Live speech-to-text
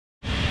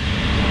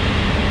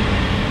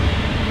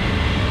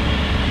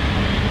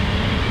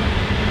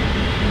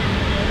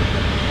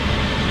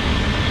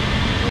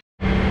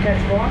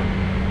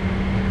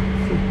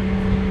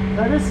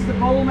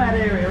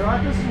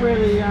where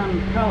the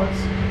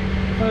pallets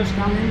first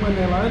come in when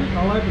they're loaded.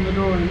 I'll open the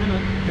door in a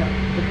minute. Yeah.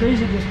 But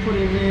these are just put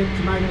in there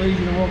to make it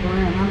easy to walk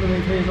around.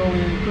 Underneath there's all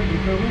the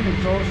equipment cooling,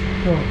 exhaust,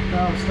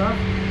 valve stuff.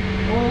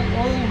 All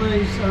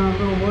these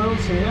little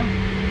wheels here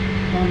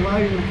and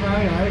loading the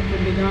cargo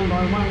can be done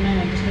by one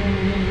man just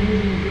standing there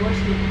using the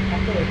joystick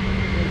up there,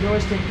 the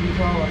joystick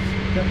controller.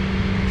 Yep.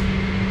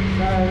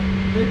 So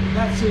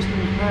that system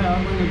is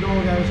powered when the door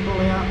goes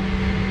fully up.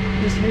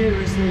 This here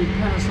is the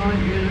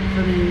Panasonic unit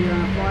for the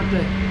flight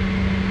deck,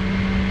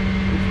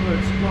 which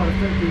works quite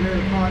effectively. There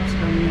the pipes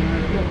coming in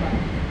over there.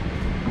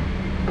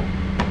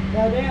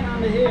 Now down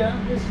under here,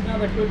 this is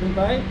another equipment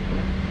bay.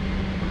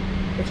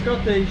 It's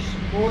got these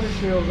water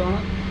shields on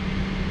it.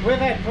 We've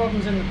had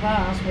problems in the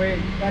past where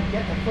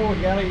a forward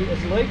galley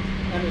has leaked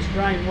and has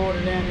drained water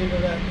down into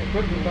that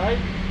equipment bay,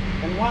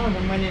 and one of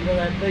them went into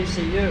that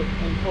DCU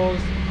and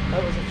caused,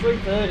 it was a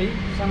 330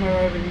 somewhere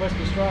over in West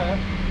Australia,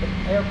 the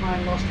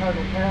airplane lost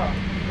total power.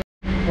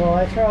 Well,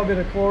 they throw a bit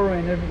of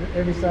chlorine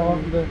every so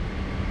often to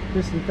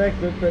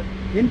disinfect it, but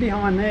in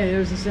behind there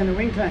is the centre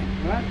wing tank,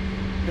 right?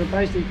 So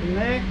basically from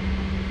there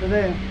to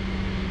there.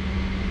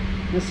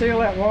 You see all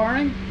that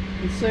wiring?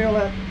 You see all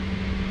that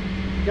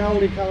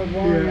goldy coloured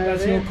wiring? Yeah,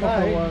 that's your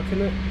copper work,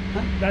 isn't it?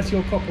 Huh? That's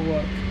your copper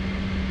work.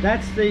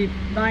 That's the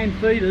main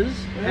feeders,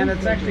 and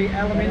it's actually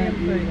aluminium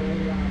feed.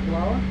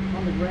 Blower.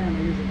 On the ground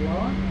they use a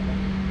blower,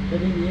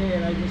 but in the air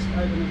they just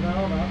open the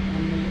valve up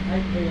and the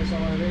 8 psi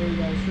of air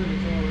goes through the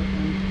toilet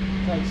and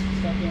takes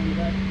stuff down the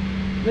back.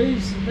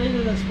 These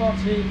are the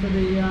spots here for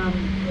the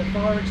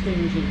fire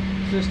extinguishing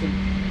system.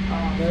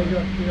 So you've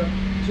got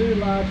 2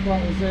 large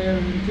bottles there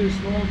and then 2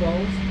 small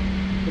bowls.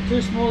 The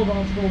 2 small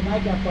bowls are called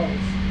make-up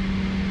bowls.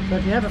 So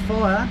if you have a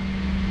fire,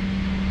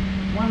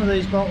 one of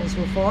these bottles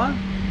will fire,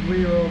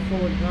 rear or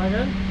forward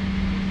cargo,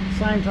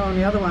 same time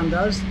the other one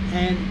does,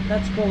 and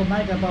that's called a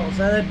make-up bottle.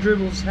 So that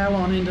dribbles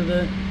halon into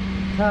the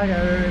cargo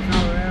area for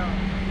another hour.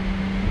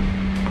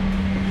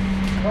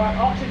 Right,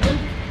 oxygen.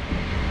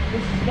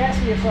 This is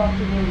gaseous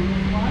oxygen in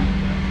this plane.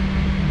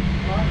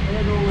 Right,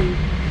 there's all the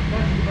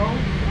gaseous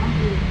bowls,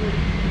 1, 2, 3,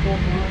 4,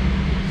 5,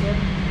 6, 7,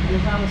 and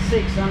there's another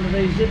 6 under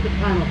these zipper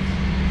panels.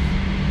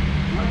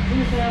 Right,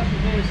 2,000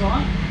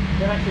 psi,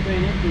 they've actually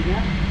been emptied now,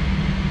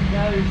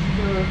 goes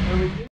to a reduced